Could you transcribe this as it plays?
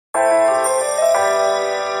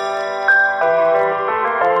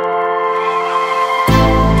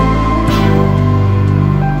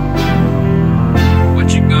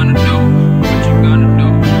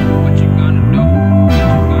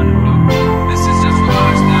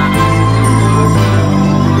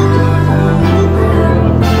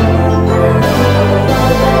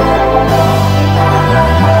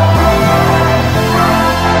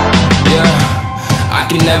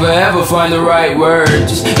never ever find the right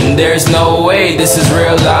words, and there's no way this is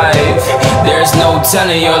real life. There's no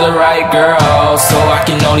telling you're the right girl, so I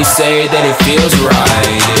can only say that it feels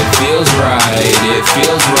right. It feels right, it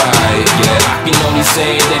feels right, yeah. I can only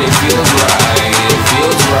say that it feels right. It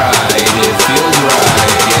feels right, it feels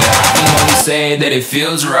right, yeah. I can only say that it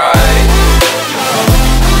feels right.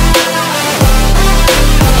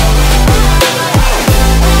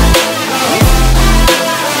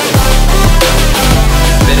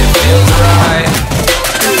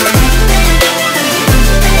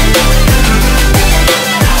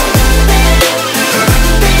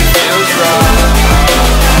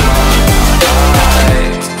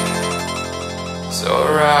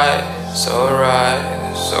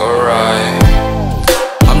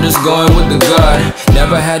 Going with the gut,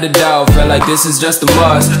 never had a doubt, felt like this is just a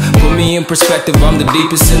must. Put me in perspective, I'm the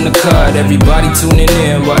deepest in the cut. Everybody tuning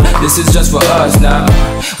in, but this is just for us now.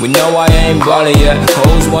 We know I ain't ballin' yet,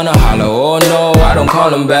 hoes wanna holler, oh no, I don't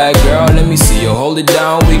call them back. Girl, let me see you hold it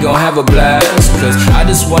down, we gon' have a blast. Cause I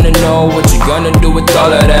just wanna know what you gonna do with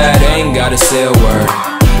all of that. Ain't gotta say a word,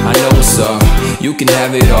 I know what's up, you can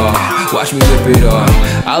have it all. Watch me rip it off,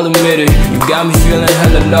 I'll admit it, you got me feeling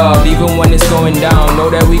hella loved. Even when it's going down,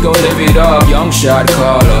 know that we gon' live it up. Young shot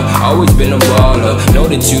caller, always been a baller.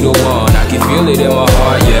 Know that you the one, I can feel it in my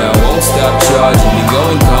heart, yeah. I won't stop charging me, go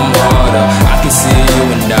and come harder. I can see you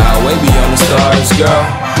and I, way beyond the stars, girl.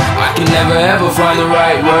 I can never ever find the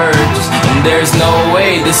right words, and there's no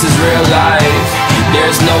way this is real life.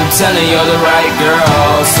 There's no telling you're the right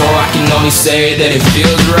girl, so I can only say that it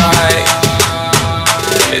feels right.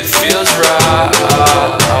 It feels right,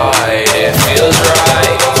 it feels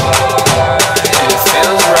right, it feels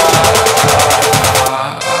right.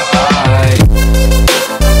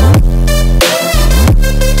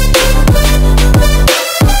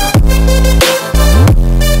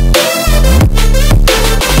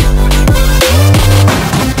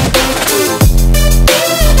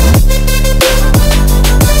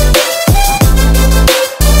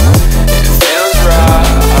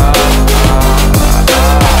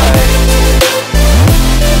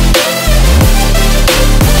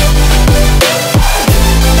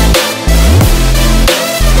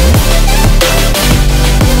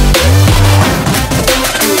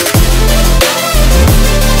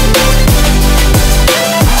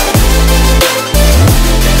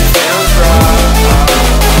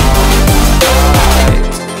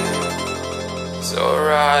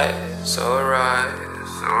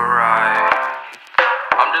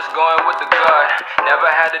 Going with the gut,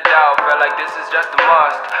 never had a doubt, felt like this is just a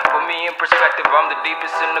must. Put me in perspective, I'm the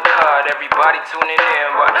deepest in the cut. Everybody tuning in,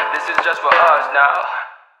 but this is just for us now.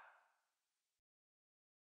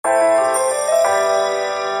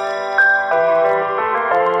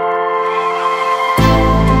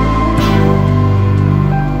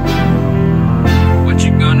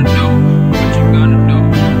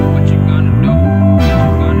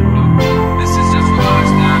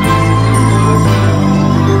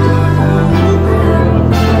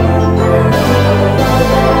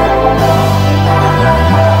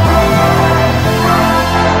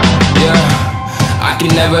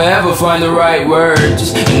 Never ever find the right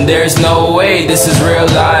words, and there's no way this is real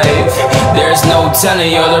life. There's no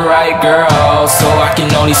telling you're the right girl, so I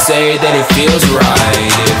can only say that it feels right.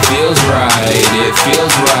 It feels right, it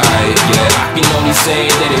feels right, yeah. I can only say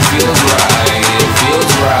that it feels right. It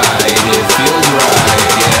feels right, it feels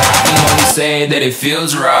right, yeah. I can only say that it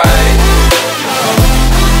feels right.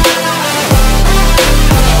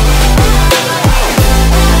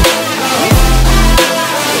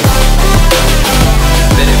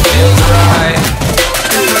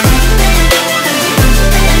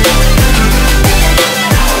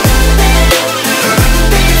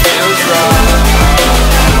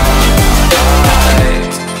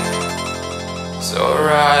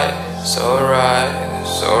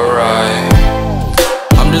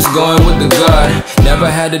 Going with the gut,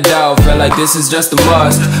 never had a doubt, felt like this is just a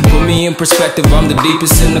must. Put me in perspective, I'm the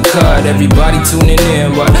deepest in the cut. Everybody tuning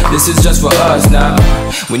in, but this is just for us now.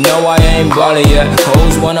 We know I ain't ballin' yet,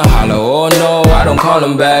 hoes wanna holler, oh no, I don't call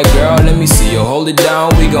them back. Girl, let me see you hold it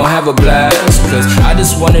down, we gon' have a blast. Cause I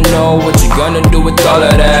just wanna know what you gonna do with all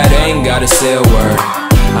of that. Ain't gotta say a word,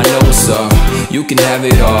 I know what's up, you can have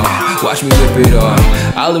it all. Watch me rip it off,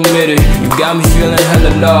 I'll admit it, you got me feeling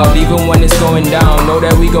hella loved. Even when it's going down, know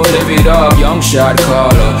that we gon' live it up. Young shot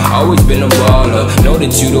caller, always been a baller. Know that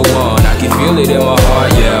you the one, I can feel it in my heart,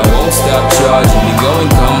 yeah. I won't stop charging me, go and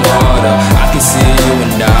come harder. I can see you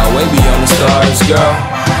and I, way beyond the stars, girl.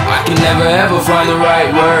 I can never ever find the right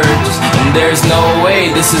words, and there's no way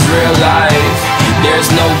this is real life.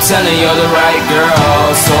 There's no telling you're the right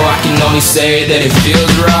girl, so I can only say that it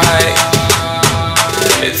feels right.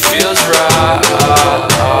 It feels right.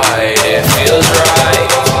 It feels right.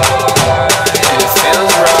 It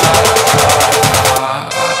feels right.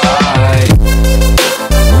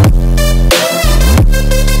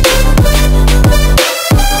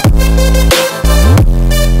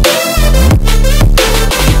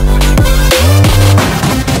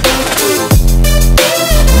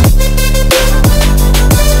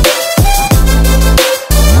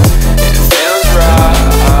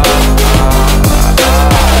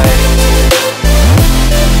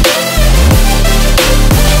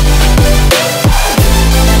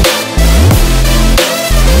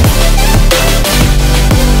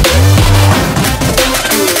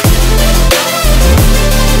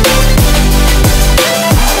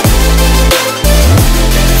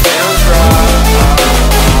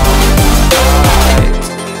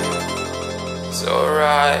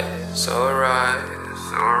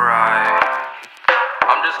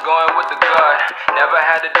 Going with the gut, never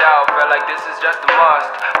had a doubt, felt like this is just a must.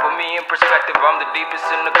 Put me in perspective, I'm the deepest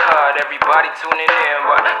in the cut. Everybody tuning in,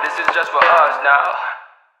 but this is just for us now.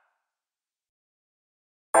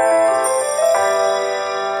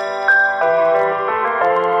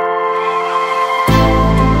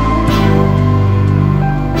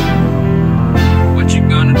 What you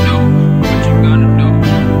gonna do? What you gonna do?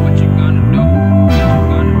 What you gonna do? What you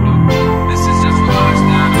gonna do? This is just for us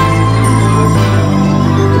now.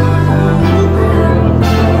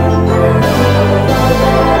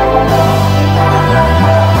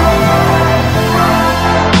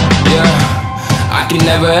 Can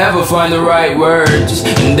never ever find the right words,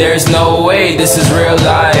 and there's no way this is real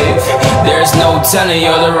life. There's no telling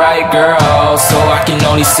you're the right girl, so I can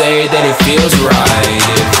only say that it feels right.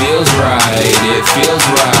 It feels right. It feels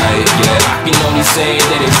right. Yeah, I can only say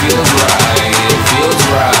that it feels right. It feels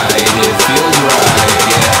right. It feels right.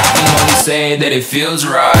 Yeah, I can only say that it feels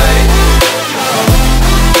right.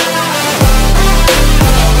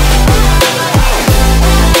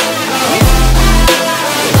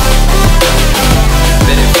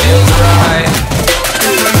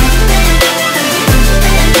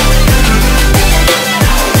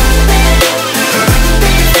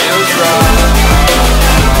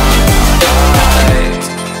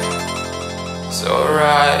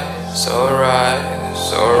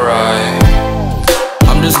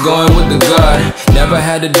 Going with the gut, never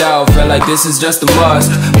had a doubt, felt like this is just a must.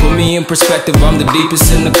 Put me in perspective, I'm the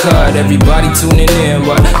deepest in the cut. Everybody tuning in,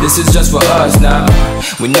 but this is just for us now.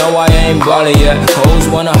 We know I ain't ballin' yet, hoes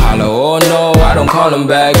wanna holler, oh no, I don't call them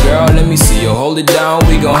back. Girl, let me see you hold it down,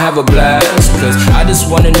 we gon' have a blast. Cause I just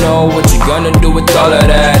wanna know what you gonna do with all of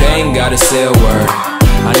that. Ain't gotta say a word,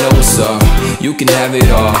 I know what's up, you can have it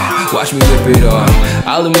all. Watch me rip it off,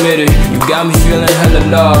 I'll admit it, you got me feeling hella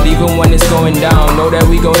loved. Even when it's going down, know that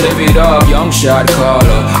we gon' live it up. Young shot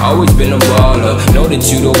caller, always been a baller. Know that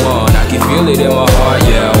you the one, I can feel it in my heart.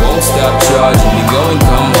 Yeah, I won't stop charging me, go and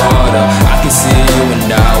come harder. I can see you and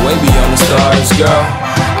I, way beyond the stars, girl.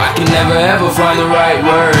 I can never ever find the right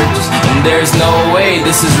words, and there's no way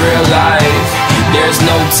this is real life. There's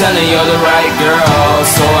no telling you're the right girl,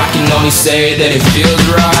 so I can only say that it feels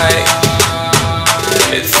right.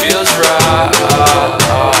 It feels right.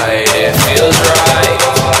 It feels right.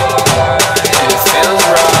 It feels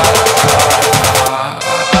right.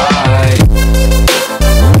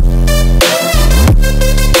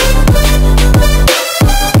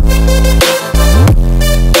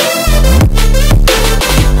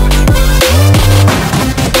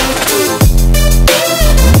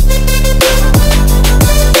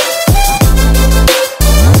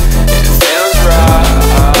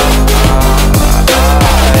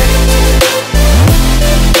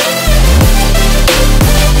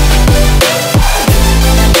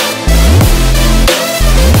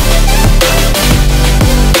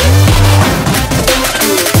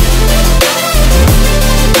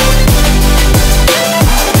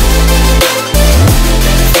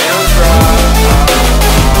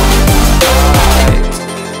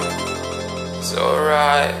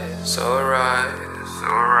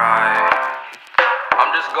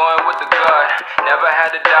 Going with the gut, never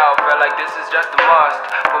had a doubt, felt like this is just a must.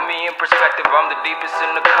 Put me in perspective, I'm the deepest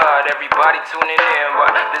in the cut. Everybody tuning in,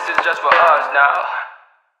 but this is just for us now.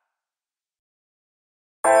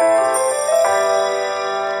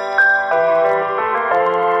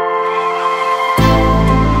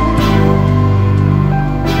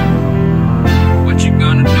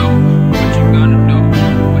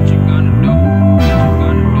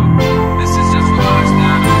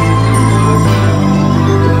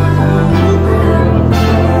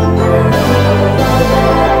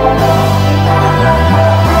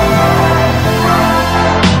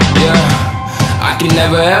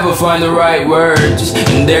 find the right words,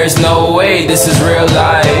 and there's no way this is real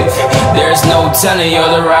life. There's no telling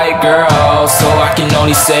you're the right girl, so I can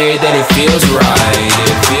only say that it feels right.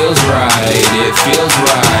 It feels right, it feels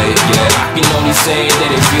right, yeah. I can only say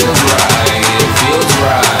that it feels right. It feels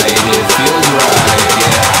right, it feels right,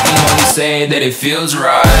 yeah. I can only say that it feels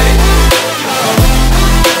right.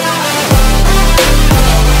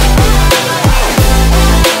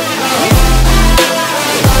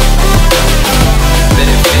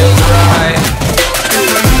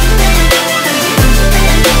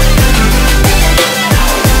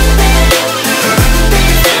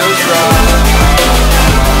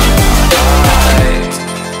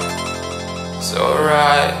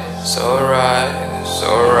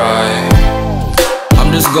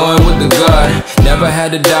 Going with the gut, never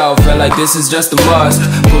had a doubt, felt like this is just a must.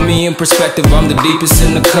 Put me in perspective, I'm the deepest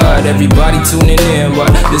in the cut. Everybody tuning in, but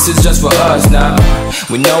this is just for us now.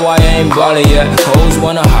 We know I ain't ballin' yet, hoes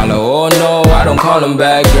wanna holler, oh no, I don't call them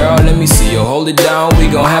back. Girl, let me see you hold it down, we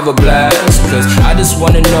gon' have a blast. Cause I just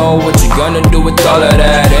wanna know what you gonna do with all of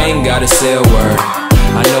that. Ain't gotta say a word,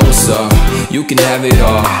 I know what's up, you can have it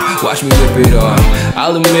all. Watch me rip it off,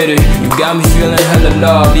 I'll admit it, you got me feeling hella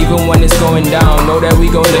loved. Even when it's going down, know that we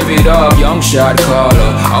gon' live it up. Young shot caller,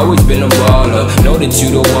 always been a baller. Know that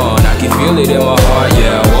you the one, I can feel it in my heart,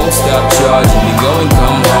 yeah. I won't stop charging me, go and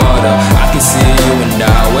come harder. I can see you and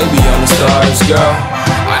I, way beyond the stars, girl.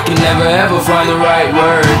 I can never ever find the right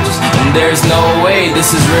words, and there's no way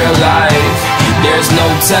this is real life. There's no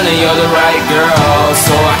telling you're the right girl,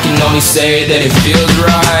 so I can only say that it feels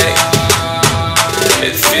right.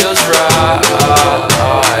 It feels right, it feels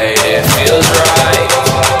right, it feels right.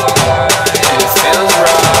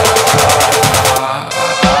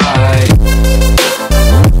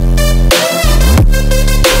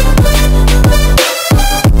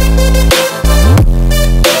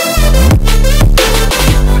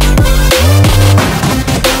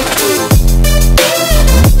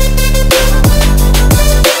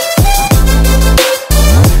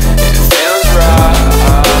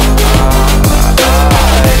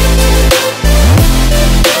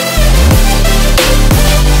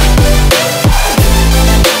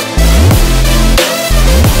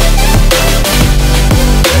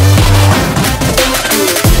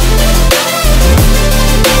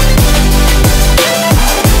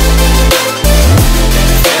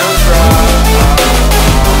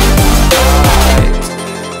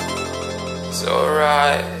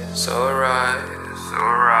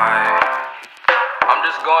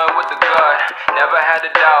 Going with the gut, never had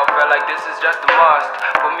a doubt, felt like this is just a must.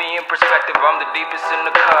 Put me in perspective, I'm the deepest in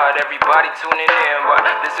the cut. Everybody tuning in, but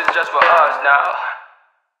this is just for us now.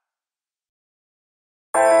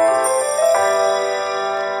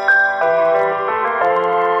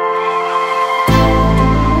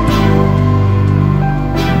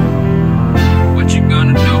 What you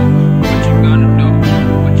gonna do? What you gonna do?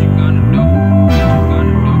 What you gonna do? What you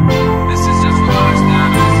gonna do? This is just for us now.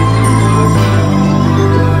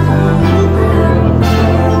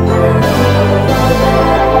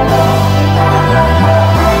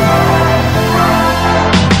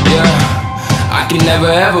 Never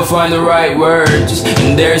ever find the right words,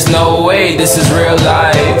 and there's no way this is real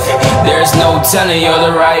life. There's no telling you're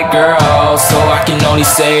the right girl, so I can only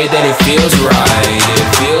say that it feels right. It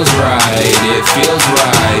feels right, it feels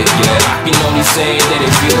right, yeah. I can only say that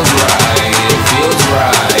it feels right. It feels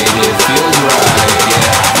right, it feels right,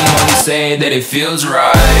 yeah. I can only say that it feels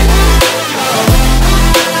right.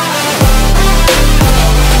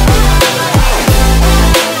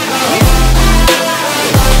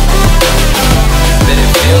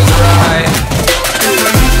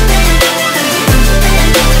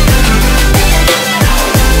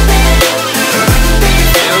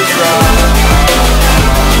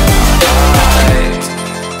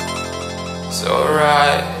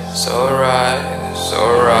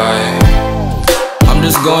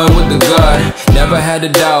 Going with the gut, never had a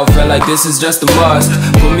doubt, felt like this is just a must.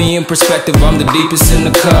 Put me in perspective, I'm the deepest in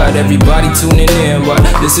the cut. Everybody tuning in, but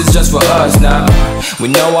this is just for us now. We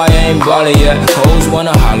know I ain't ballin' yet, hoes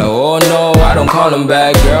wanna holler, oh no, I don't call them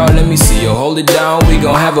back. Girl, let me see you hold it down, we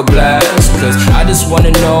gon' have a blast. Cause I just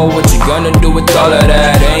wanna know what you gonna do with all of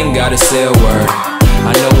that. Ain't gotta say a word,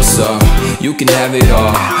 I know what's up, you can have it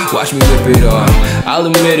all. Watch me rip it off, I'll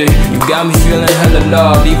admit it, you got me feeling hella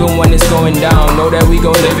loved. Even when it's going down, know that we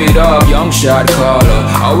gon' live it up. Young shot caller,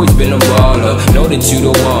 always been a baller. Know that you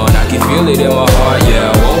the one, I can feel it in my heart,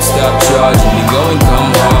 yeah. I won't stop charging me, go and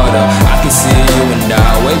come harder. I can see you and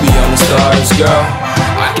I, way beyond the stars, girl.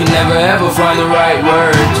 I can never ever find the right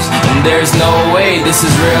words, and there's no way this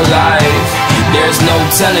is real life. There's no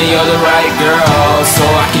telling you're the right girl, so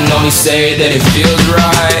I can only say that it feels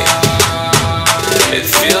right. It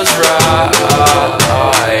feels right.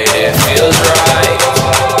 It feels right.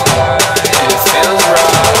 It feels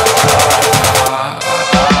right.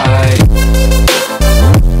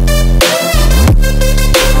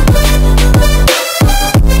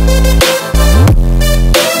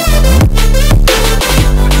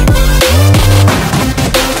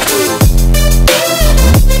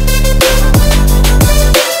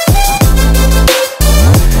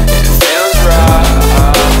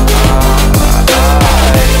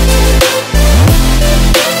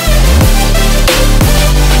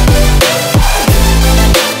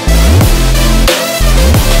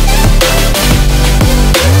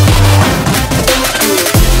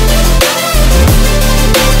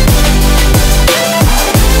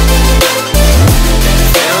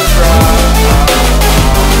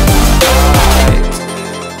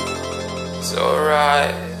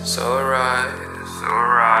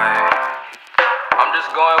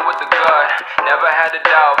 Going with the gut, never had a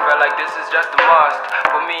doubt, felt like this is just a must.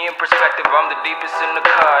 Put me in perspective, I'm the deepest in the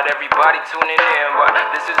cut. Everybody tuning in, but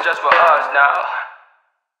this is just for us now.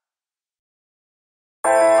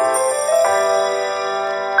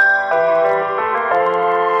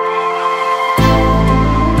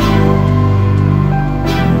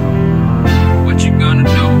 What you gonna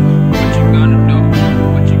do? What you gonna do?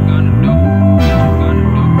 What you gonna do? What you gonna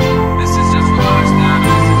do? This is just for us now.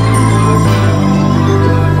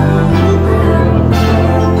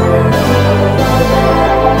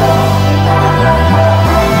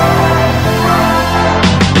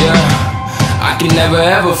 Can never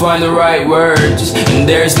ever find the right words, and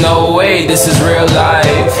there's no way this is real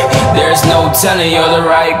life. There's no telling you're the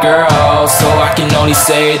right girl, so I can only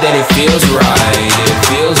say that it feels right. It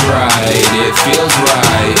feels right. It feels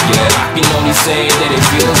right. Yeah, I can only say that it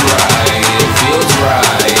feels right. It feels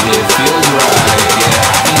right. It feels right. Yeah,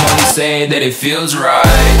 I can only say that it feels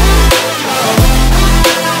right.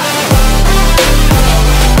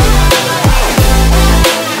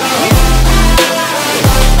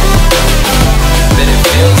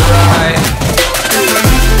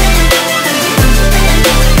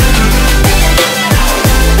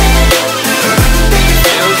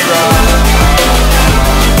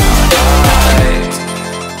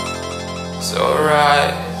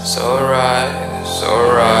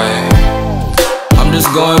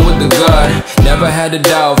 Going with the gut, never had a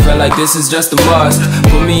doubt, felt like this is just a must.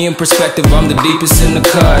 Put me in perspective, I'm the deepest in the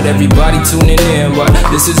cut. Everybody tuning in, but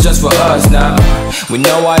this is just for us now. We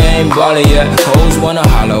know I ain't ballin' yet, hoes wanna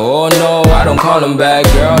holler, oh no, I don't call them back.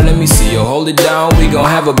 Girl, let me see you hold it down, we gon'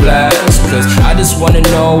 have a blast. Cause I just wanna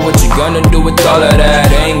know what you gonna do with all of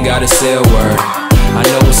that. Ain't gotta say a word, I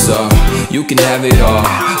know what's up, you can have it all.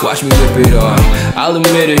 Watch me rip it off, I'll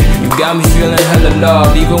admit it, you got me feeling hella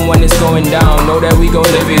loved. Even when it's going down, know that we gon'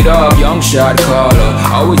 live it up. Young shot caller,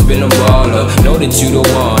 always been a baller. Know that you the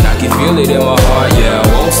one, I can feel it in my heart. Yeah, I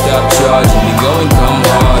won't stop charging me, go and come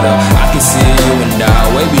harder. I can see you and I,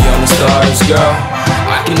 way beyond the stars, girl.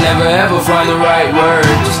 I can never ever find the right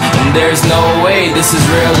words, and there's no way this is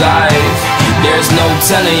real life. There's no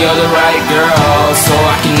telling you're the right girl, so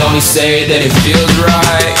I can only say that it feels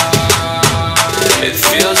right. It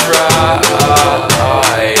feels right.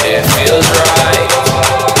 It feels right.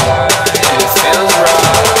 It feels right.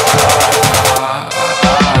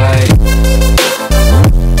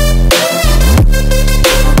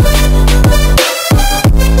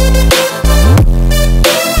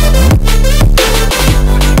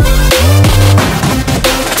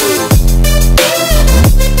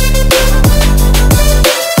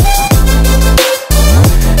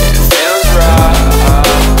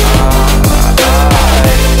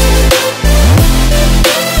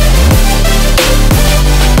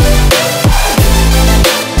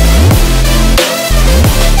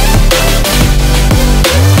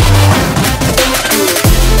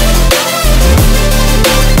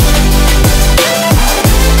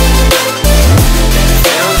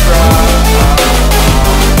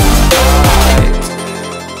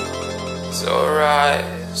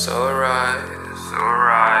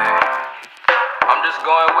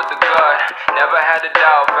 Going with the gut, never had a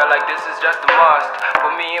doubt, felt like this is just a must.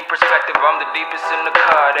 Put me in perspective, I'm the deepest in the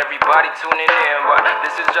cut. Everybody tuning in, but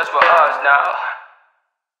this is just for us now.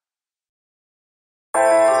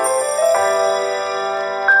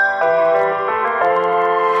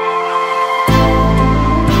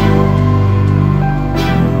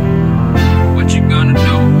 What you gonna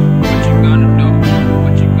do? What you gonna do?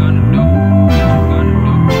 What you gonna do? What you gonna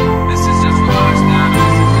do? This is just for us now. This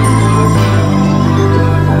is just for us now.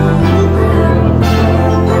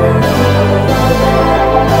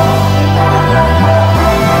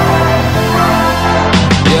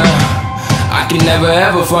 never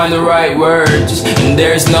ever find the right words, and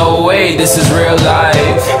there's no way this is real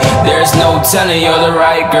life. There's no telling you're the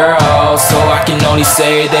right girl, so I can only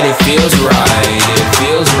say that it feels right. It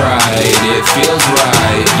feels right, it feels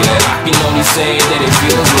right, yeah. I can only say that it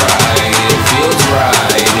feels right. It feels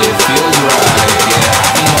right, it feels right, yeah.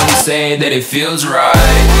 I can only say that it feels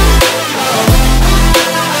right.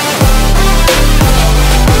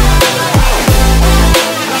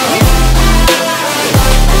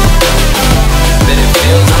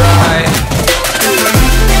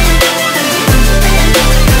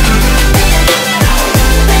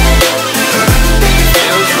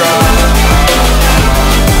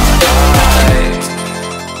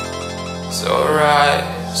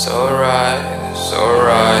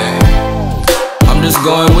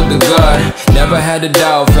 Going with the gut, never had a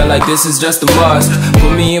doubt, felt like this is just a must.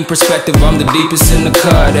 Put me in perspective, I'm the deepest in the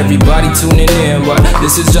cut. Everybody tuning in, but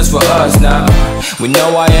this is just for us now. We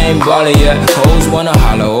know I ain't ballin' yet, hoes wanna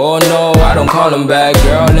holler, oh no, I don't call them back.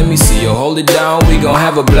 Girl, let me see you hold it down, we gon'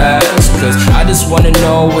 have a blast. Cause I just wanna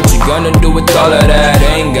know what you gonna do with all of that.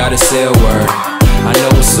 Ain't gotta say a word, I know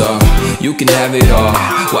what's up, you can have it all.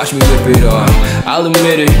 Watch me rip it off, I'll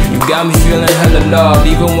admit it, you got me feeling hella loved.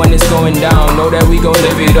 Even when it's going down, know that we gon'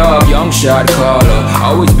 live it up. Young shot caller,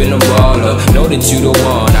 always been a baller. Know that you the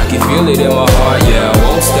one, I can feel it in my heart, yeah. I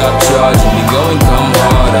won't stop charging me, go and come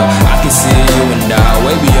harder. I can see you and I,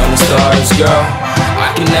 way beyond the stars, girl.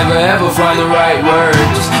 I can never ever find the right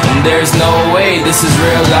words, and there's no way this is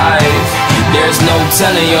real life. There's no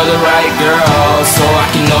telling you're the right girl, so I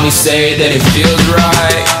can only say that it feels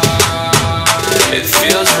right. It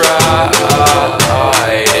feels right,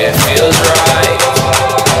 it feels right,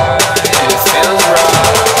 it feels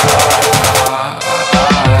right.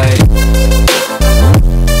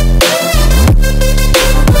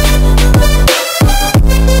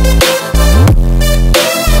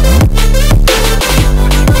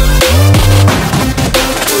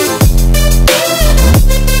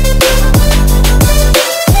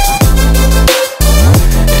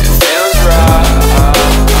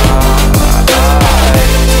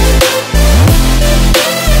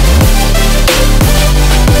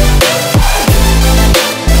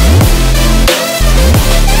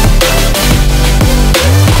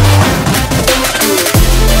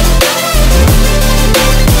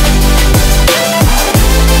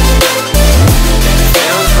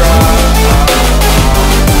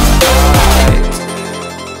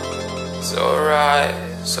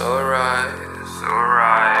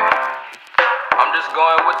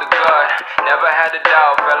 Going with the gut, never had a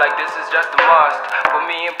doubt, felt like this is just a must. Put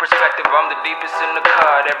me in perspective, I'm the deepest in the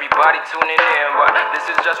cut. Everybody tuning in, but this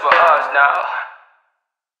is just for us now.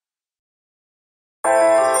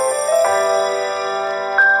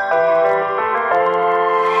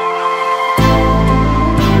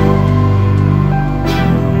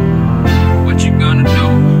 What you gonna do?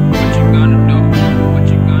 What you gonna do? What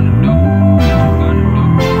you gonna do? What you gonna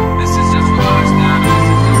do? This is just for us now.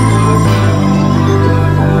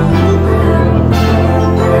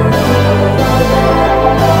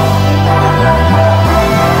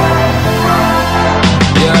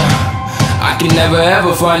 Never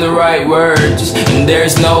ever find the right words, and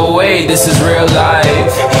there's no way this is real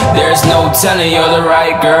life. There's no telling you're the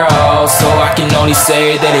right girl, so I can only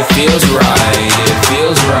say that it feels right. It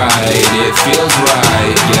feels right, it feels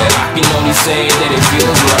right, yeah. I can only say that it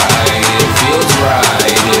feels right. It feels right,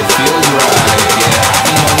 it feels right, yeah. I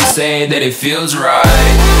can only say that it feels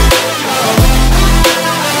right.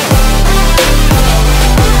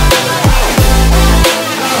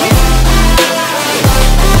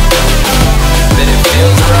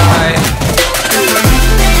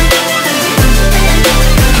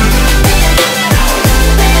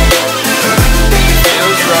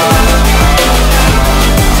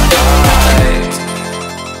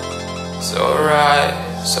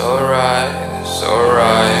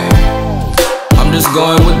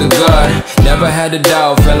 Going with the gut, never had a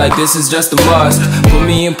doubt, felt like this is just a must. Put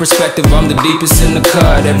me in perspective, I'm the deepest in the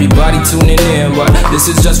cut. Everybody tuning in, but this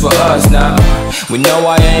is just for us now. We know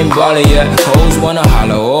I ain't ballin' yet, hoes wanna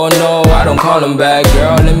holler, oh no, I don't call them back.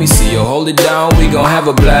 Girl, let me see you hold it down, we gon' have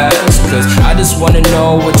a blast. Cause I just wanna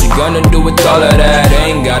know what you gonna do with all of that.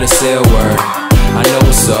 Ain't gotta say a word, I know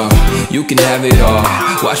what's up, you can have it all.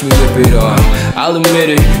 Watch me rip it off, I'll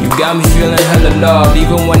admit it, you got me feeling hella loved.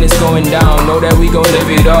 Even when it's going down, know that we gon'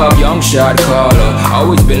 live it up. Young shot caller,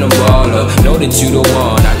 always been a baller. Know that you the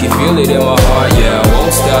one, I can feel it in my heart, yeah. I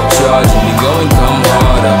won't stop charging me, go and come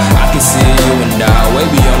harder. I can see you and I, way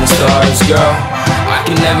beyond the stars, girl. I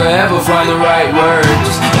can never ever find the right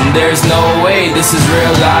words, and there's no way this is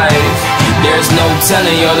real life. There's no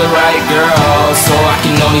telling you're the right girl, so I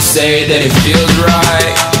can only say that it feels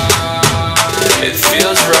right. It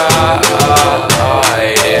feels right.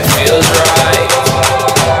 It feels right.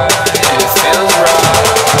 It feels right.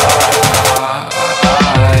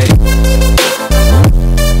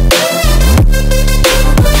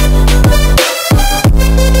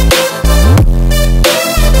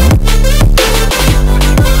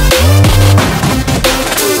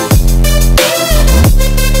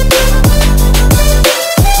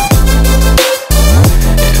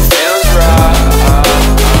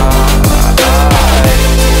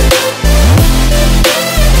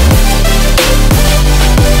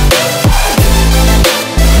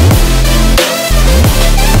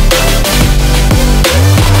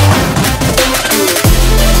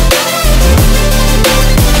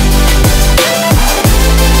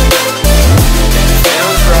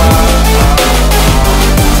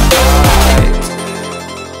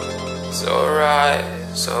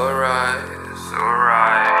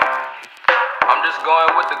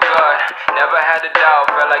 Going with the gut, never had a doubt,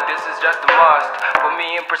 felt like this is just a must. Put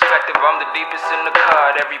me in perspective, I'm the deepest in the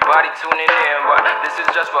cut. Everybody tuning in, but this is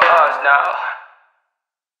just for us now.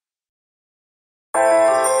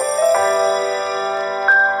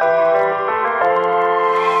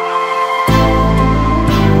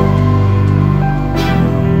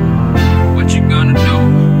 What you gonna do?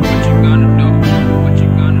 What you gonna do? What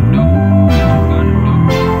you gonna do? What you gonna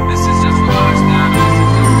do? This is just for us now.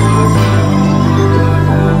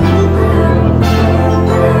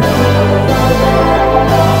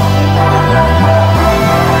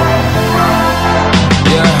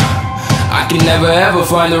 Never ever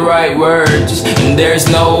find the right words, and there's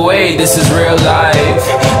no way this is real life.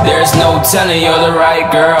 There's no telling you're the right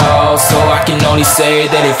girl, so I can only say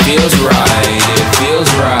that it feels right. It feels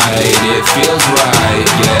right. It feels right.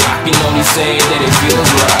 Yeah, I can only say that it feels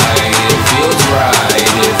right. It feels right.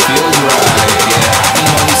 It feels right. Yeah, I can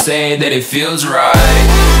only say that it feels right.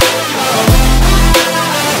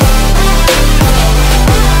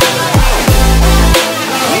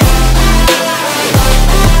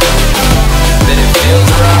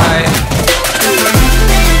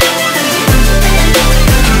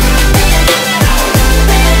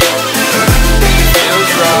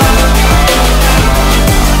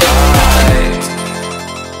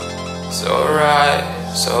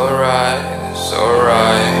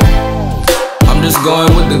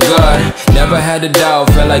 Going with the gut, never had a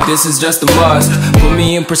doubt, felt like this is just a must. Put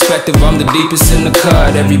me in perspective, I'm the deepest in the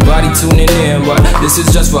cut. Everybody tuning in, but this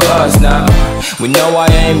is just for us now. We know I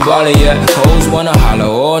ain't ballin' yet, hoes wanna holler,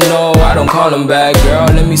 oh no, I don't call them back. Girl,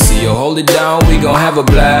 let me see you hold it down, we gon' have a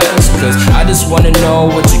blast. Cause I just wanna know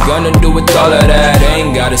what you gonna do with all of that.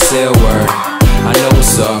 Ain't gotta say a word, I know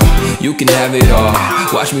what's up, you can have it all.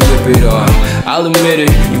 Watch me rip it off, I'll admit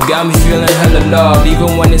it, you got me feeling hella loved.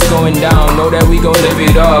 Even when it's going down, know that we gon' live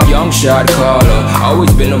it up. Young shot caller,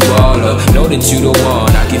 always been a baller. Know that you the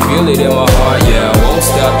one, I can feel it in my heart. Yeah, I won't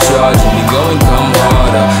stop charging me, go and come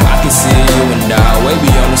harder. I can see you and I, way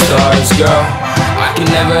beyond the stars, girl. I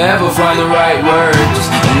can never ever find the right words,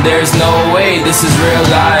 and there's no way this is real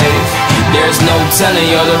life. There's no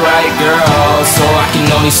telling you're the right girl, so I can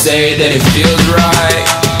only say that it feels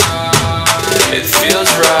right. It feels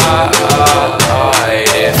right.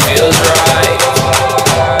 It feels right.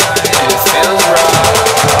 It feels right.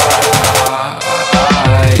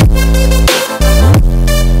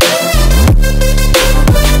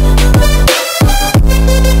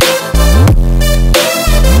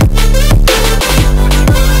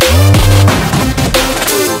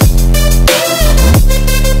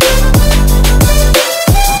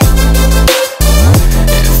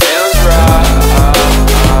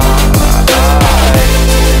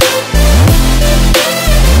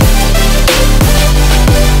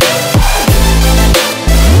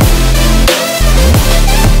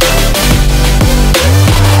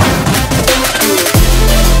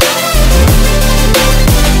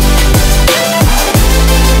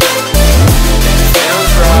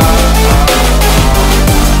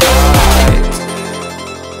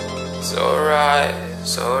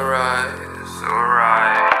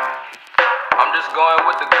 Going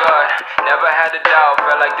with the gut, never had a doubt,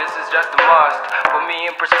 felt like this is just a must. Put me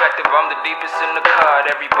in perspective, I'm the deepest in the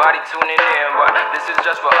cut. Everybody tuning in, but this is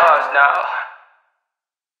just for us now.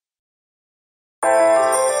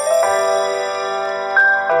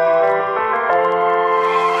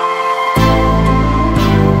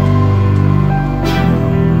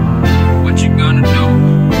 What you gonna do?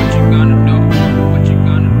 What you gonna do? What you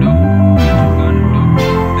gonna do? What you gonna do?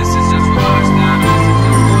 This is just for us now. This is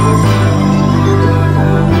just for us now.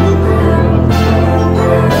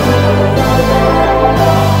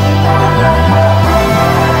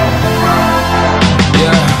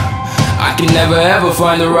 never ever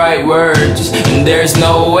find the right words, and there's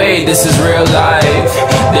no way this is real life.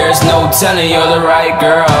 There's no telling you're the right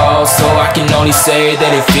girl, so I can only say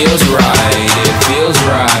that it feels right. It feels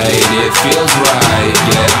right, it feels right,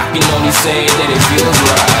 yeah. I can only say that it feels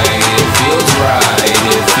right. It feels right,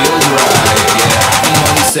 it feels right, yeah. I can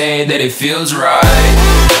only say that it feels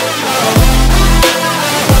right.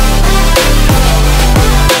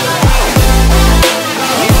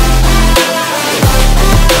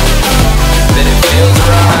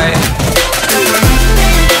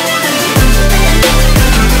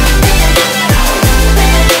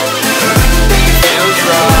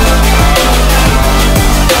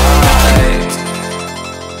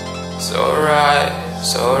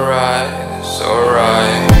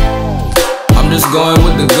 Going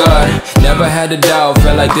with the gut, never had a doubt,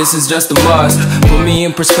 felt like this is just a must. Put me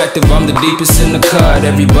in perspective, I'm the deepest in the cut.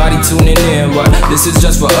 Everybody tuning in, but this is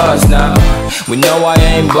just for us now. We know I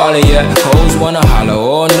ain't ballin' yet, hoes wanna holler,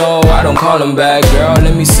 oh no, I don't call them back. Girl,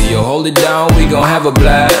 let me see you hold it down, we gon' have a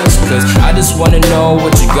blast. Cause I just wanna know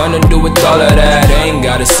what you gonna do with all of that. Ain't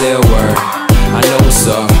gotta say a word, I know what's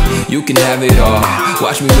up, you can have it all.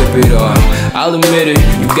 Watch me rip it off, I'll admit it,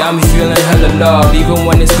 you got me feeling hella loved. Even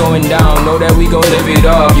when it's going down, know that we gon' live it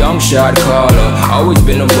up. Young shot caller, always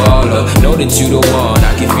been a baller. Know that you the one,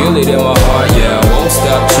 I can feel it in my heart, yeah. I won't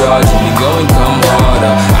stop charging, we going come harder.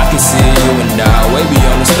 I can see you and I, way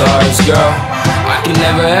beyond the stars, girl. I can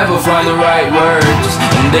never ever find the right words,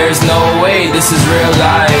 and there's no way this is real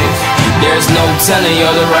life. There's no telling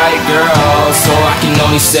you're the right girl, so I can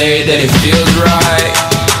only say that it feels right.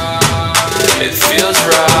 It feels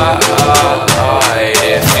right,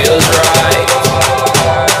 it feels right,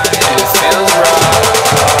 it feels right.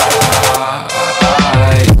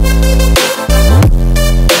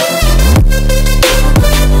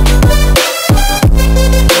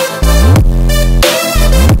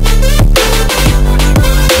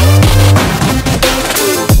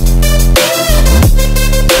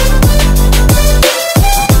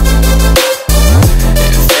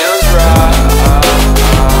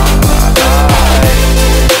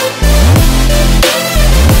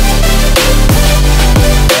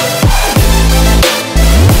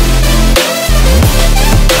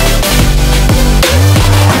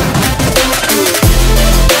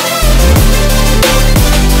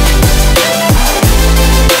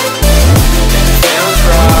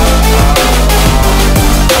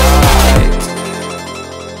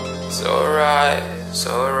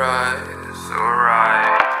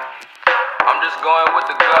 Going with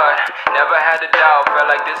the gut, never had a doubt, felt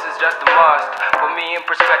like this is just a must. Put me in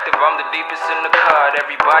perspective, I'm the deepest in the cut.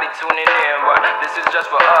 Everybody tuning in, but this is just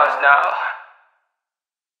for us now.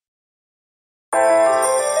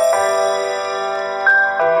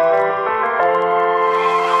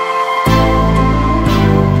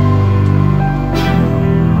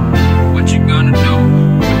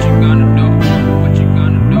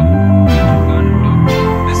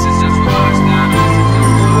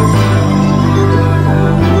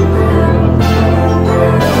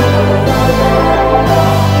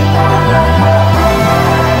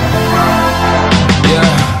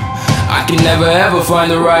 Never ever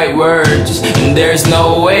find the right words, and there's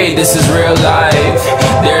no way this is real life.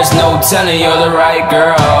 There's no telling you're the right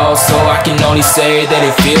girl, so I can only say that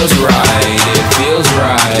it feels right. It feels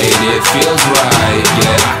right, it feels right,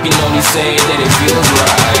 yeah. I can only say that it feels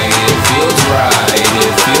right. It feels right,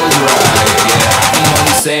 it feels right, yeah. I can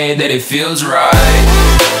only say that it feels right.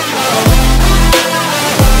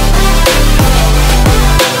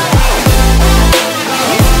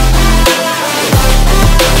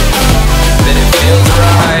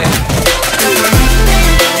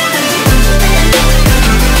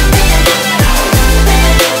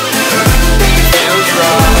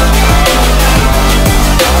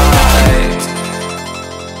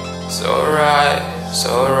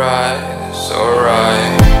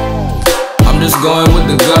 Going with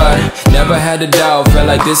the gut, never had a doubt, felt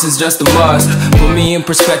like this is just a must. Put me in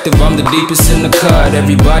perspective, I'm the deepest in the cut.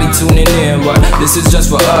 Everybody tuning in, but this is just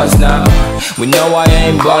for us now. We know I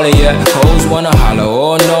ain't ballin' yet, hoes wanna holler,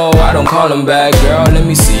 oh no, I don't call them back. Girl, let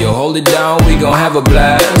me see you hold it down, we gon' have a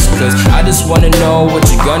blast. Cause I just wanna know what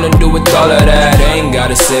you gonna do with all of that. Ain't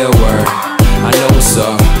gotta say a word, I know what's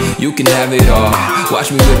up, you can have it all. Watch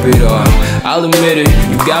me rip it off, I'll admit it,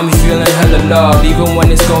 you got me feeling hella loved. Even when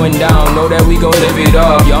it's going down, know that we gon' live it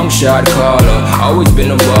up. Young shot caller, always been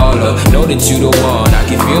a baller. Know that you the one, I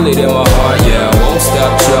can feel it in my heart, yeah. I won't stop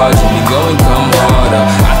charging, we going come harder.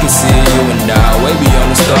 I can see you and I, way beyond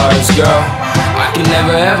the stars, girl. I can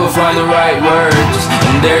never ever find the right words,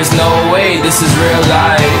 and there's no way this is real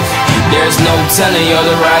life. There's no telling you're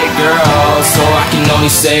the right girl, so I can only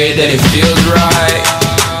say that it feels right.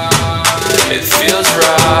 It feels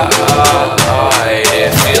right.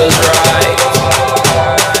 It feels right.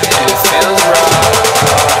 It feels right.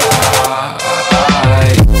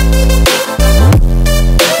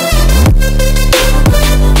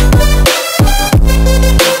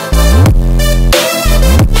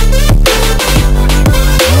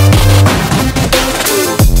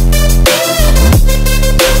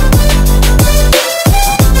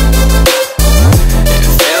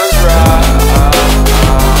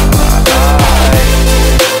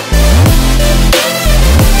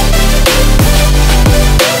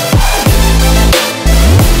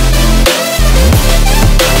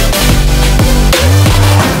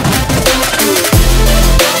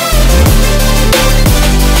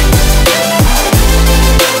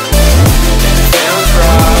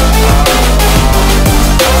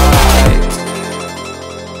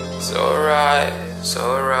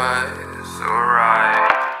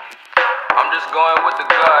 Going with the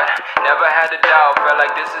gut, never had a doubt, felt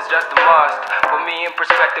like this is just a must. Put me in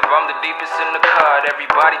perspective, I'm the deepest in the cut.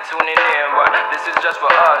 Everybody tuning in, but this is just for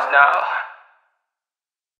us now.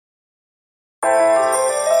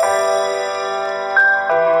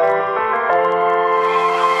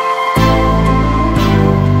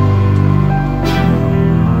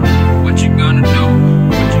 What you gonna do?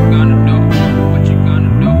 What you gonna do? What you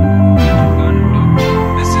gonna do? What you gonna do?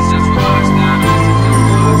 This is just for us now.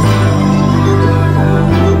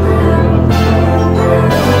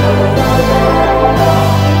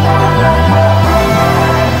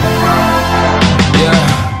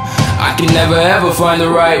 Never ever find the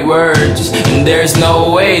right words, and there's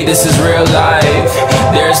no way this is real life.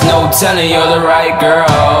 There's no telling you're the right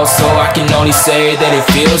girl, so I can only say that it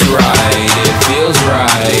feels right. It feels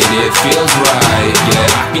right. It feels right. Yeah,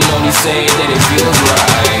 I can only say that it feels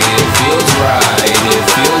right. It feels right. It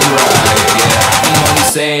feels right. Yeah, I can only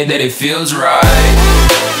say that it feels right.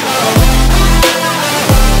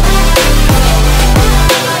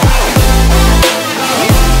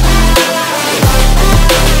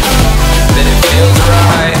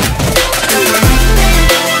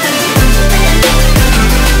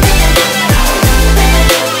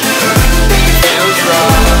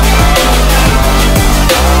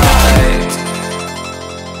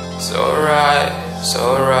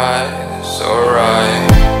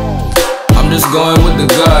 Going with the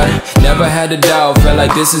gut, never had a doubt, felt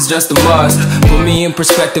like this is just a must. Put me in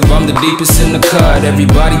perspective, I'm the deepest in the cut.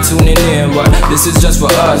 Everybody tuning in, but this is just for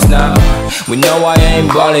us now. We know I ain't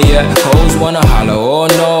ballin' yet, hoes wanna holler, oh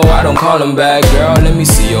no, I don't call them back. Girl, let me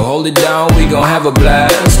see you hold it down, we gon' have a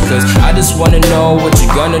blast. Cause I just wanna know what you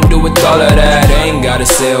gonna do with all of that. Ain't gotta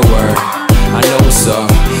say a word, I know what's up,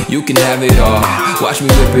 you can have it all. Watch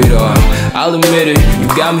me rip it off, I'll admit it, you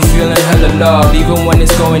got me feeling hella loved. Even when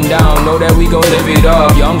it's going down, know that we gon' live it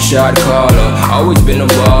up. Young shot caller, always been a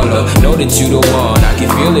baller. Know that you the one, I can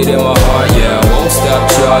feel it in my heart. Yeah, I won't stop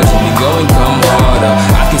charging, we going come harder.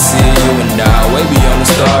 I can see you and I, way beyond the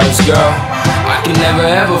stars, girl. I can never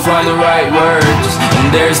ever find the right words,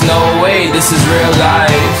 and there's no way this is real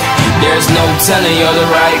life. There's no telling you're the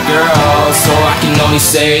right girl, so I can only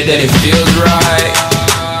say that it feels right.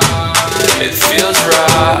 It feels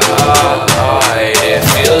right. It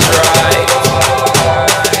feels right.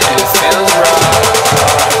 It feels right.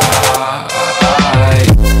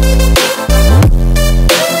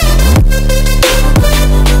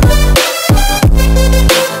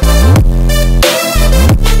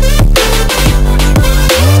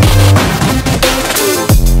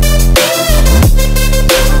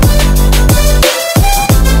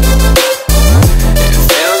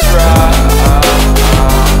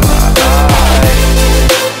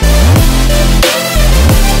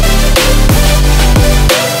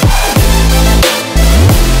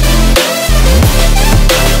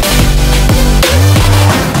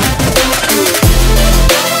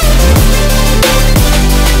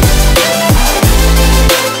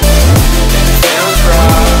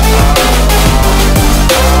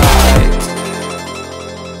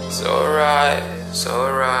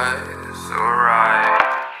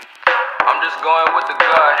 Going with the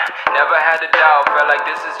gut, never had a doubt, felt like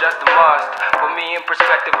this is just a must. Put me in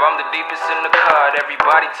perspective, I'm the deepest in the cut.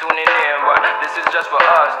 Everybody tuning in, but this is just for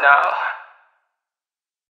us now.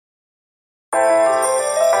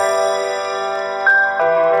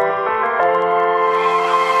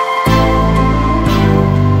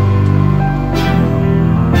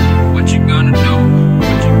 What you gonna do?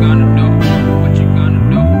 What you gonna do? What you gonna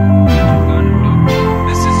do? What you gonna do?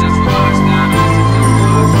 This is just for us now. This is just for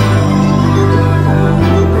us now.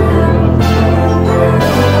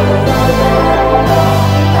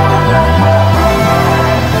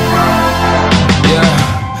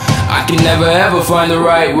 ever find the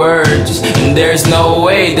right words, and there's no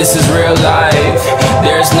way this is real life.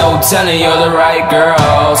 There's no telling you're the right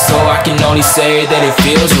girl, so I can only say that it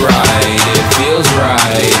feels right. It feels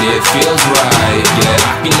right, it feels right, yeah.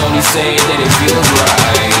 I can only say that it feels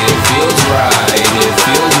right. It feels right, it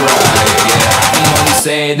feels right, yeah. I can only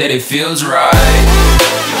say that it feels right.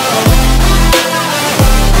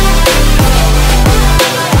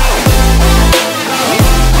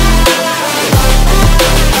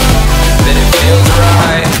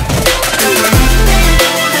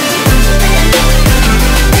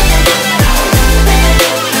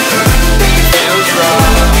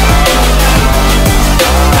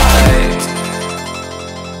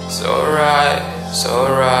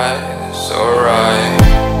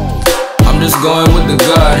 Going with the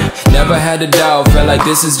gut, never had a doubt, felt like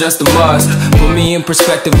this is just a must. Put me in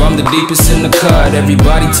perspective, I'm the deepest in the cut.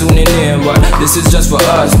 Everybody tuning in, but this is just for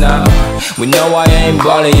us now. We know I ain't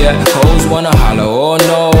ballin' yet, hoes wanna holler, oh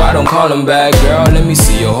no, I don't call them back. Girl, let me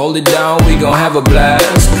see you hold it down, we gon' have a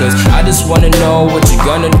blast. Cause I just wanna know what you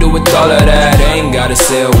gonna do with all of that. Ain't gotta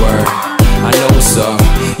say a word, I know what's up,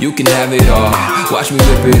 you can have it all. Watch me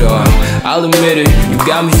rip it off, I'll admit it, you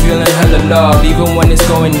got me feeling hella love. Even when it's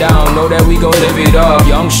going down, know that we gon' live it up.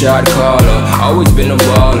 Young shot caller, always been a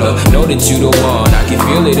baller. Know that you the one, I can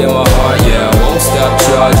feel it in my heart, yeah. I won't stop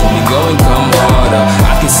charging, we going come harder.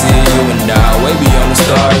 I can see you and I, way beyond the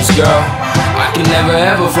stars, girl. I can never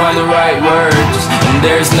ever find the right words, and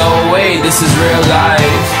there's no way this is real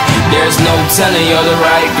life. There's no telling you're the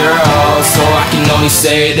right girl, so I can only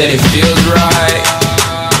say that it feels right.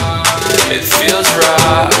 It feels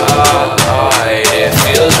right, it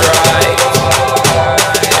feels right,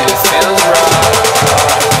 it feels right.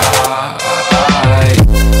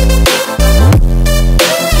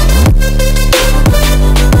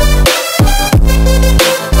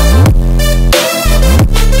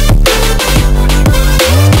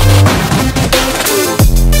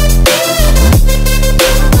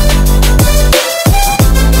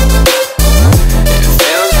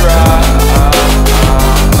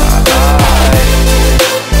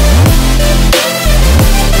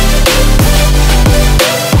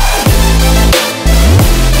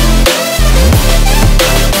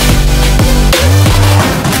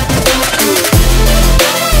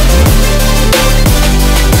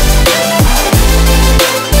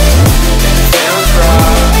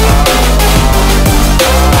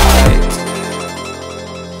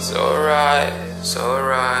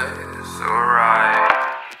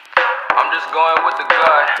 Going with the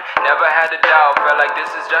gut, never had a doubt, felt like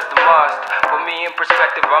this is just a must. Put me in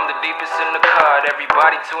perspective, I'm the deepest in the cut.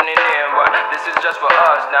 Everybody tuning in, but this is just for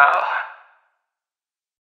us now.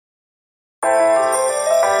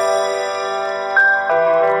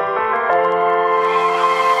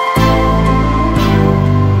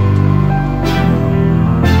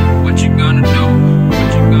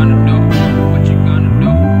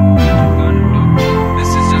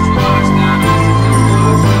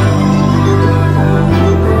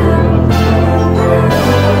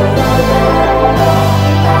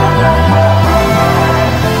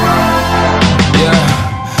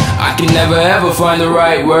 Never ever find the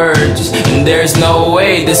right words, and there's no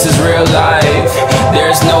way this is real life.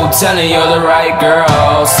 There's no telling you're the right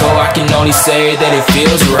girl, so I can only say that it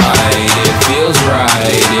feels right. It feels right,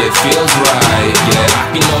 it feels right, yeah.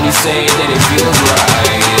 I can only say that it feels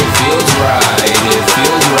right. It feels right, it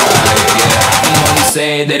feels right, yeah. I can only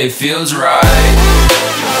say that it feels right.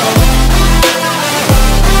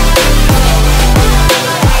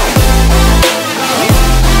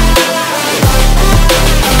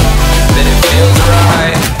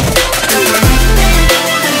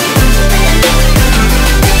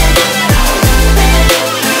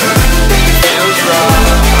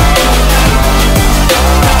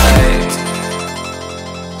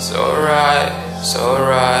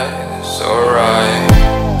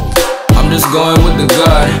 Going with the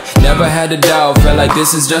gut, never had a doubt, felt like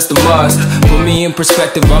this is just a must. Put me in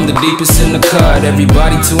perspective, I'm the deepest in the cut.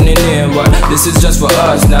 Everybody tuning in, but this is just for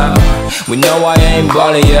us now. We know I ain't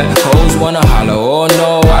ballin' yet, hoes wanna holler, oh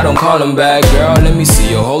no, I don't call them back. Girl, let me see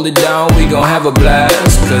you hold it down, we gon' have a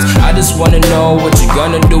blast. Cause I just wanna know what you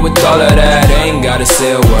gonna do with all of that. Ain't gotta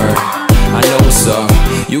say a word, I know what's up,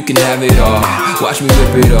 you can have it all. Watch me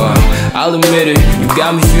rip it off, I'll admit it, you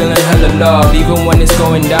got me feeling hella love. Even when it's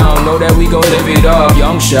going down, know that we gon' live it up.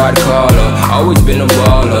 Young shot caller, always been a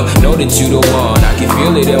baller. Know that you the one, I can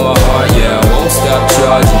feel it in my heart, yeah. I won't stop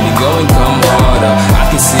charging, we going come harder. I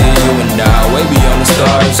can see you and I, way beyond the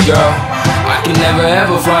stars, girl. I can never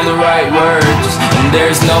ever find the right words, and and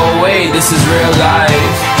there's no way this is real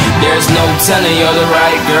life. There's no telling you're the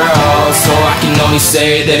right girl, so I can only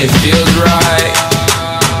say that it feels right.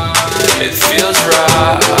 It feels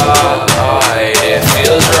right. It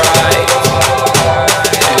feels right. It feels right.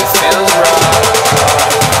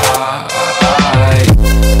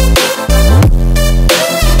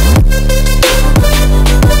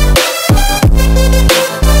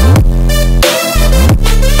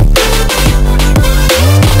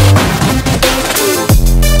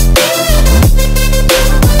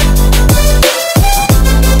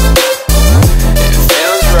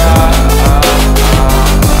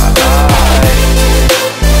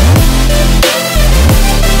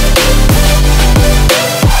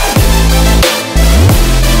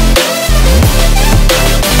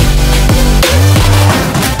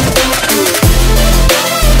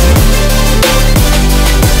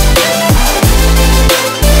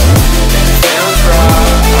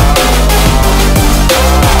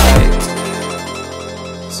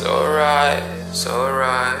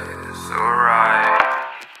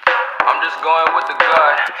 Going with the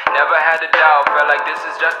gut, never had a doubt, felt like this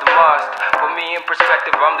is just a must. Put me in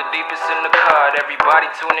perspective, I'm the deepest in the cut. Everybody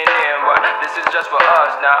tuning in, but this is just for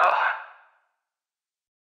us now.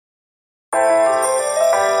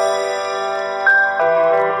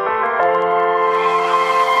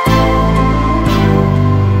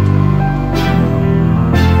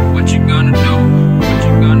 What you gonna do? What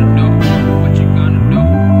you gonna do? What you gonna do?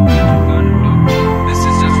 What you gonna do? This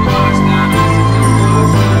is just for us now.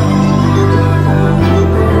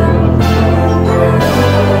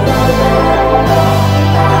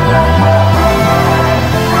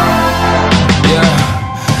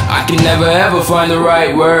 Never ever find the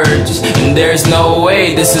right words, and there's no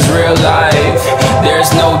way this is real life.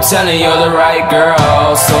 There's no telling you're the right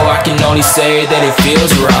girl, so I can only say that it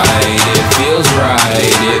feels right. It feels right.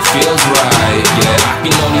 It feels right. Yeah, I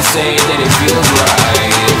can only say that it feels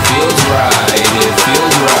right. It feels right. It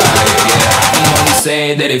feels right. Yeah, I can only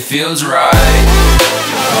say that it feels right.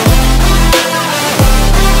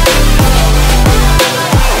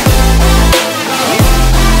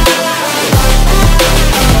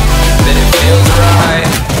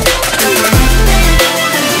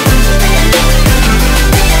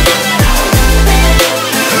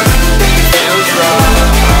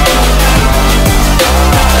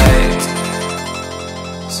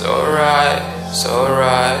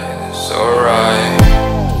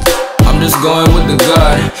 Going with the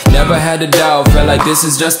gut, never had a doubt, felt like this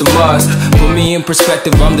is just a must. Put me in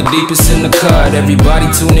perspective, I'm the deepest in the cut. Everybody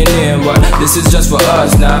tuning in, but this is just for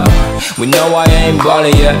us now. We know I ain't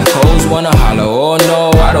ballin' yet, hoes wanna holler, oh no,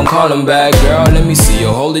 I don't call them back. Girl, let me see you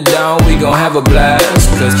hold it down, we gon' have a blast.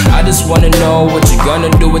 Cause I just wanna know what you gonna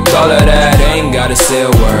do with all of that. Ain't gotta say a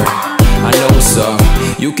word, I know what's up,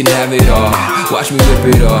 you can have it all. Watch me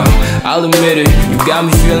rip it off, I'll admit it, you got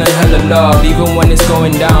me feeling hella loved. Even when it's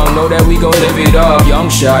going down, know that we gon' live it up. Young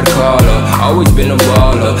shot caller, always been a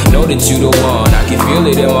baller. Know that you the one, I can feel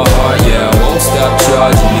it in my heart. Yeah, I won't stop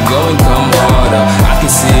charging, we going come harder. I can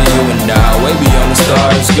see you and I, way beyond the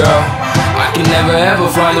stars, girl. I can never ever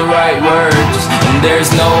find the right words, and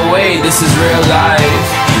there's no way this is real life.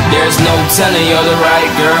 There's no telling you're the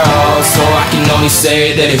right girl, so I can only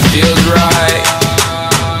say that it feels right.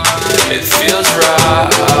 It feels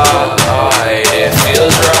right. It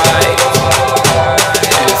feels right.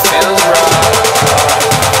 It feels right.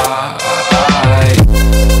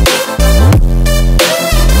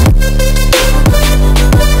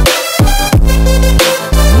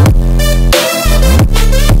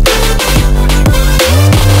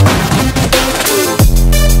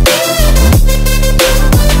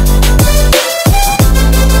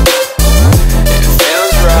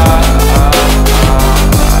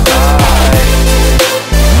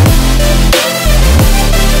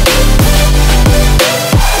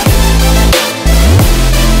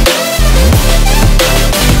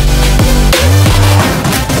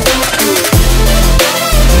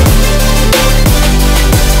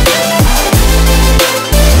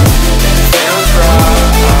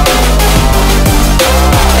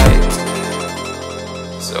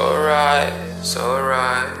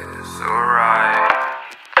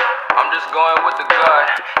 Going with the gut,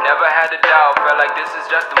 never had a doubt, felt like this is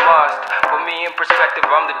just a must. Put me in perspective,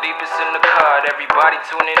 I'm the deepest in the cut. Everybody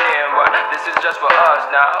tuning in, but this is just for us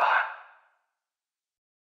now.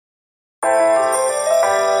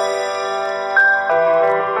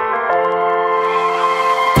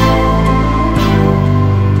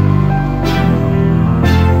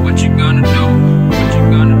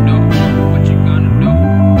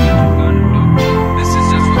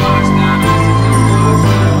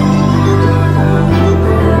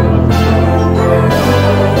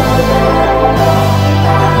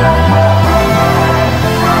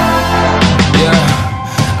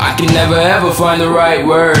 find the right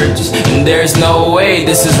words, and there's no way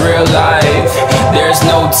this is real life. There's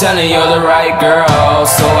no telling you're the right girl,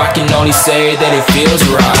 so I can only say that it feels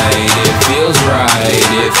right. It feels right,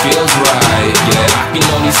 it feels right, yeah. I can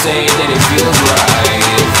only say that it feels right.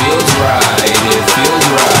 It feels right, it feels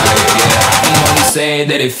right, yeah. I can only say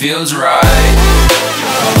that it feels right.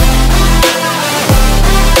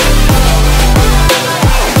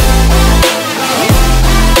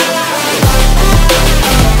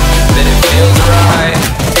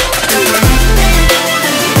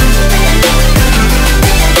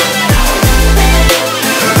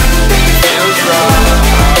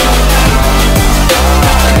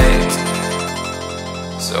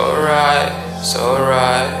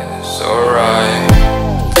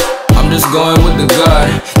 Going with the gut,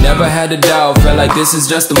 never had a doubt, felt like this is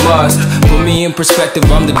just a must. Put me in perspective,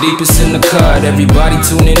 I'm the deepest in the cut. Everybody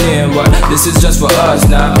tuning in, but this is just for us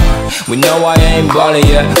now. We know I ain't ballin'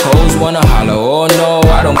 yet, hoes wanna holler, oh no,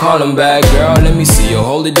 I don't call them back. Girl, let me see you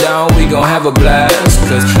hold it down, we gon' have a blast.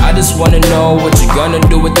 Cause I just wanna know what you gonna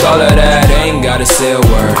do with all of that. Ain't gotta say a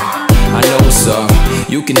word, I know what's up,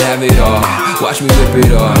 you can have it all. Watch me rip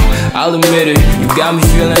it off, I'll admit it, you got me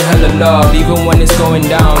feeling hella love. Even when it's going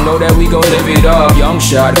down, know that we gon' live it up. Young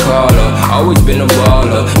shot caller, always been a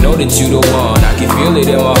baller. Know that you the one, I can feel it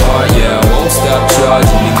in my heart, yeah. I won't stop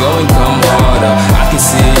charging, we going come harder. I can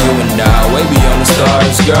see you and I, way beyond the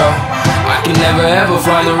stars, girl. I can never ever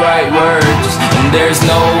find the right words, and there's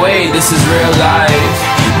no way this is real life.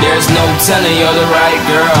 There's no telling you're the right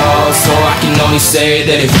girl, so I can only say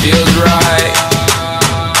that it feels right.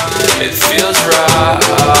 It feels right,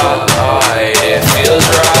 it feels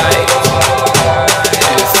right,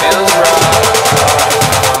 it feels right.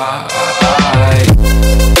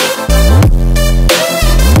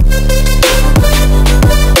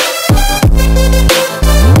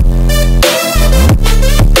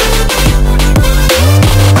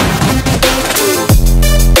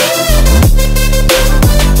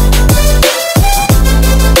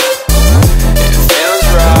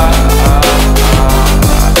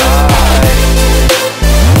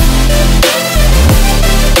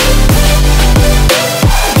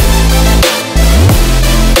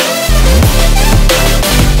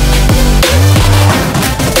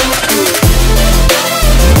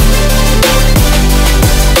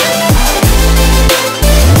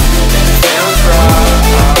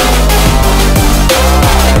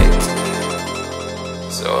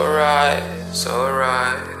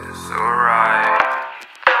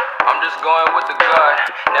 Going with the gut,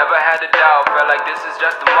 never had a doubt, felt like this is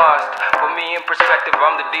just a must. Put me in perspective,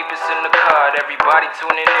 I'm the deepest in the cut. Everybody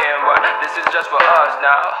tuning in, but this is just for us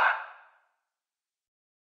now.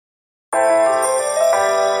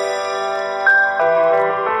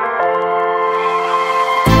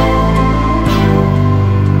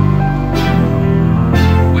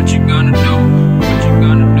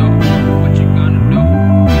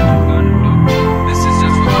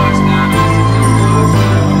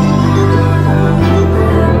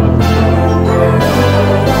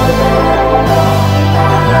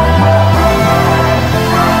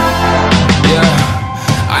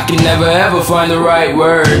 Never ever find the right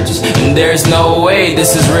words, and there's no way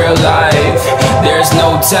this is real life. There's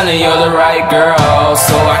no telling you're the right girl,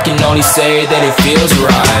 so I can only say that it feels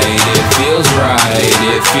right. It feels right,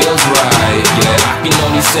 it feels right, yeah. I can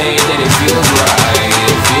only say that it feels right.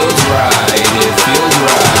 It feels right, it feels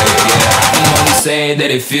right, yeah. I can only say that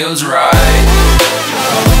it feels right.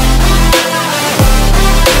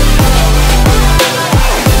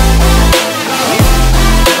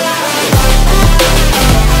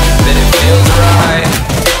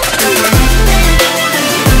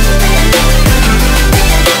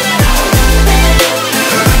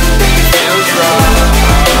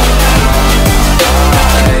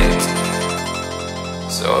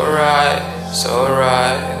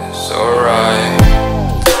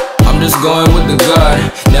 Going with the gut,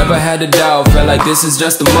 never had a doubt, felt like this is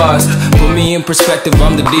just a must. Put me in perspective,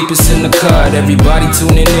 I'm the deepest in the cut. Everybody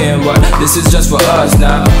tuning in, but this is just for us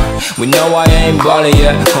now. We know I ain't ballin'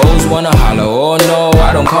 yet, hoes wanna holler, oh no,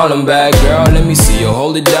 I don't call them back. Girl, let me see you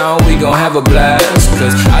hold it down, we gon' have a blast.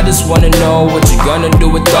 Cause I just wanna know what you gonna do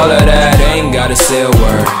with all of that. Ain't gotta say a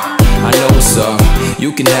word, I know what's up,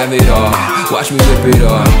 you can have it all. Watch me rip it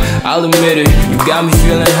off, I'll admit it, you got me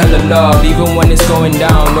feeling hella love. Even when it's going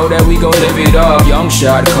down, know that we gon' live it up. Young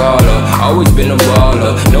shot caller, always been a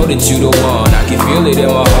baller. Know that you the one, I can feel it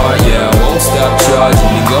in my heart, yeah. I won't stop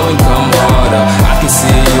charging, we going come harder. I can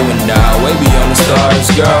see you and I, way beyond the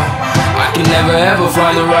stars, girl. I can never ever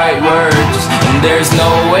find the right words, and there's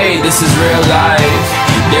no way this is real life.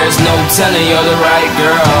 There's no telling you're the right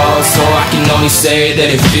girl, so I can only say that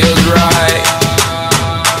it feels right.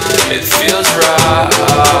 It feels right.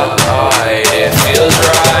 It feels right. It feels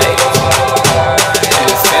right.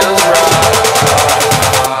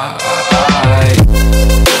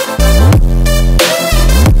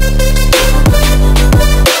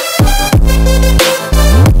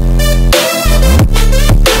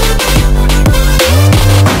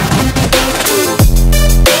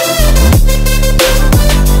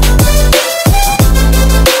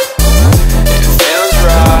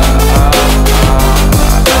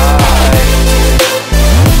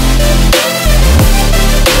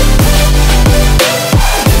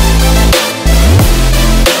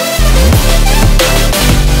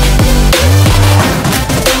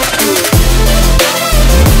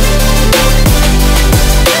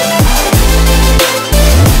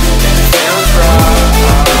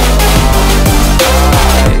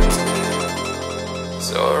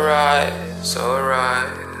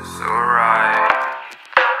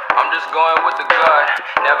 Going with the gut,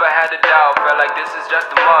 never had a doubt, felt like this is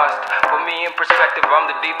just a must. Put me in perspective, I'm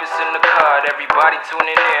the deepest in the cut. Everybody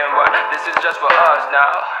tuning in, but this is just for us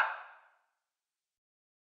now.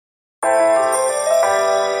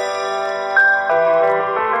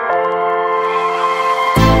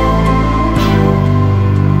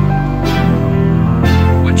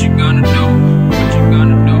 What you gonna do? What you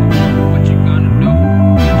gonna do? What you gonna do?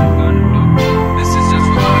 What you gonna do? This is just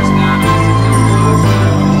for us now.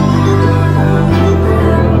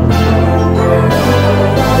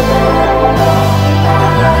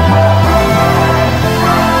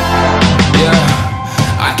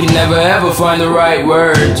 Never ever find the right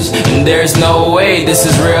words, and there's no way this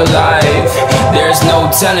is real life. There's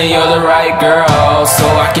no telling you're the right girl, so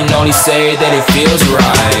I can only say that it feels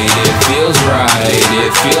right. It feels right.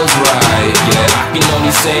 It feels right. Yeah, I can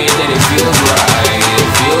only say that it feels right. It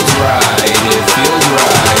feels right. It feels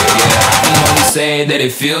right. Yeah, I can only say that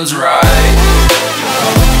it feels right.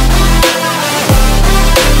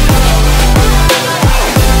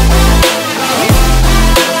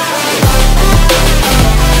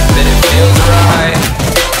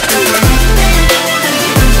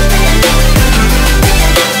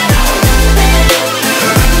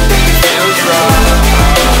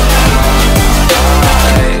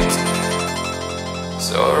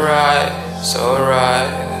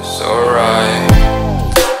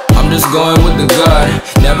 Going with the gut,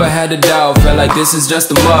 never had a doubt, felt like this is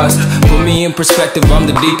just a must. Put me in perspective, I'm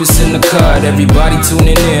the deepest in the cut. Everybody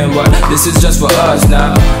tuning in, but this is just for us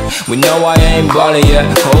now. We know I ain't ballin' yet,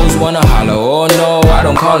 hoes wanna holler, oh no, I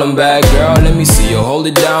don't call them back. Girl, let me see you hold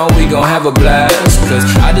it down, we gon' have a blast. Cause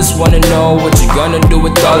I just wanna know what you gonna do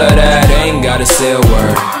with all of that. Ain't gotta say a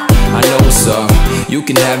word, I know what's up, you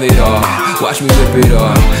can have it all. Watch me rip it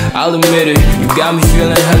off, I'll admit it, you got me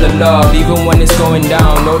feeling hella love. Even when it's going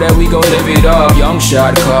down, know that we gon' live it up. Young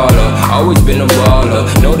shot caller, always been a baller.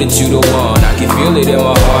 Know that you the one, I can feel it in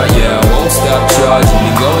my heart. Yeah, I won't stop charging, we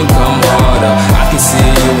going come harder. I can see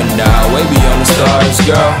you and I, way beyond the stars,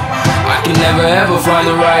 girl. I can never ever find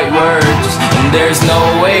the right words, and there's no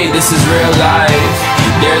way this is real life.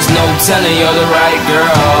 There's no telling you're the right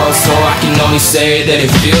girl, so I can only say that it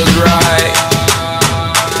feels right.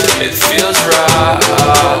 It feels right.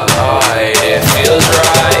 It feels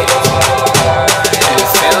right. It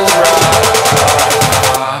feels right.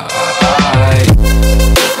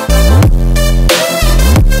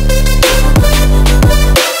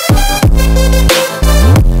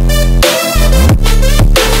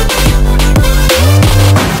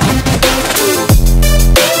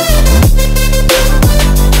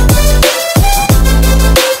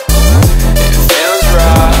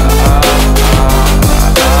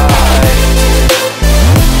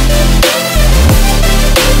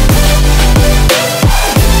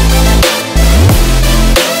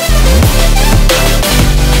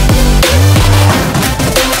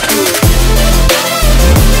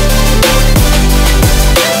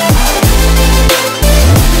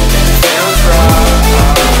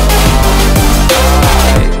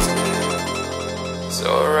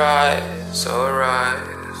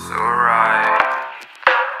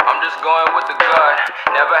 Going with the gut,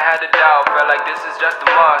 never had a doubt, felt like this is just a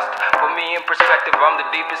must. Put me in perspective, I'm the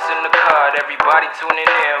deepest in the cut. Everybody tuning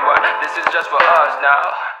in, but this is just for us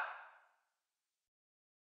now.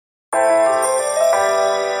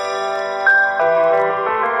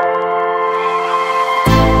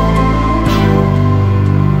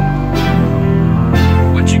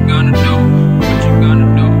 What you gonna do? What you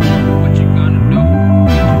gonna do? What you gonna do?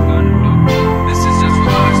 What you gonna do? This is just for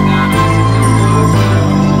us now. This is just for us now.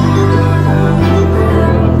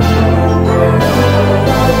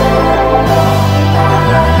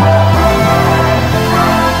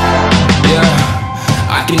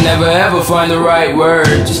 ever find the right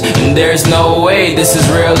words, and there's no way this is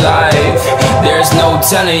real life. There's no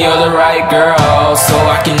telling you're the right girl, so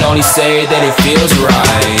I can only say that it feels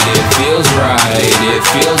right. It feels right, it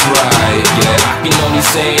feels right, yeah. I can only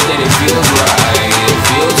say that it feels right. It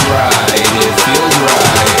feels right, it feels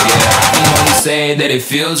right, yeah. I can only say that it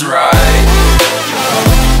feels right.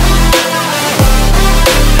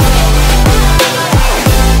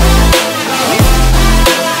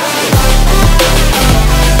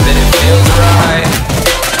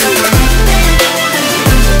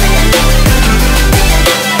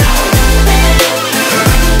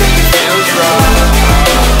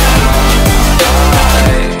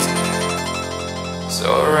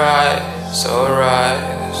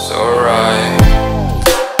 So right.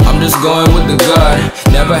 I'm just going with the gut.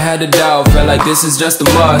 Never had a doubt, felt like this is just a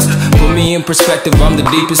must. Put me in perspective, I'm the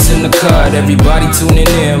deepest in the cut. Everybody tuning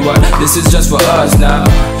in, but this is just for us now.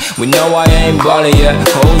 We know I ain't ballin' yet.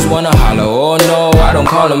 Hoes wanna holler, oh no, I don't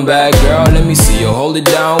call them back. Girl, let me see you hold it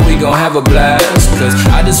down, we gon' have a blast. Cause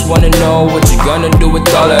I just wanna know what you gonna do with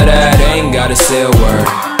all of that. Ain't gotta say a word,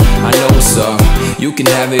 I know what's up, you can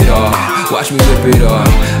have it all. Watch me rip it off,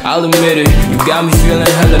 I'll admit it, you got me feeling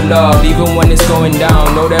hella loved. Even when it's going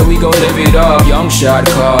down, know that we gon' live it up. Young shot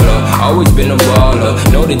caller, always been a baller.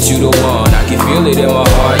 Know that you the one, I can feel it in my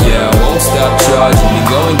heart, yeah. I won't stop charging, we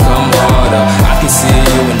going come harder. I can see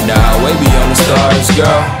you and I, way beyond the stars,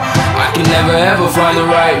 girl. I can never ever find the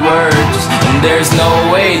right words, and there's no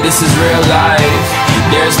way this is real life.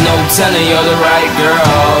 There's no telling you're the right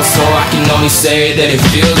girl, so I can only say that it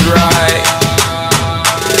feels right.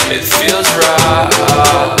 It feels right.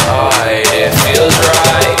 It feels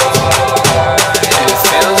right. It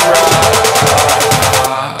feels right.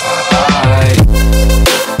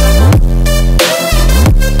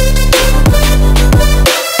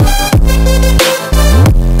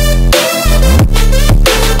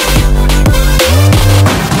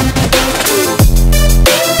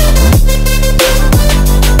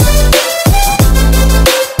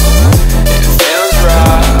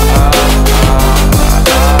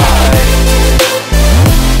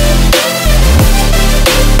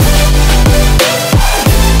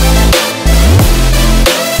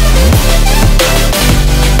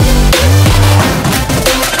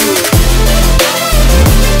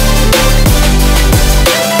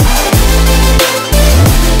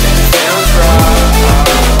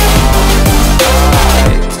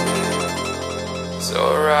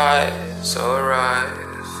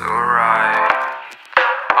 So right.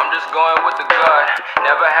 I'm just going with the gut.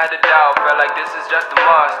 Never had a doubt, felt like this is just a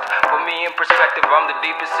must. Put me in perspective, I'm the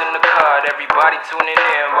deepest in the cut. Everybody tuning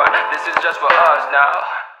in, but this is just for us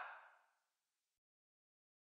now.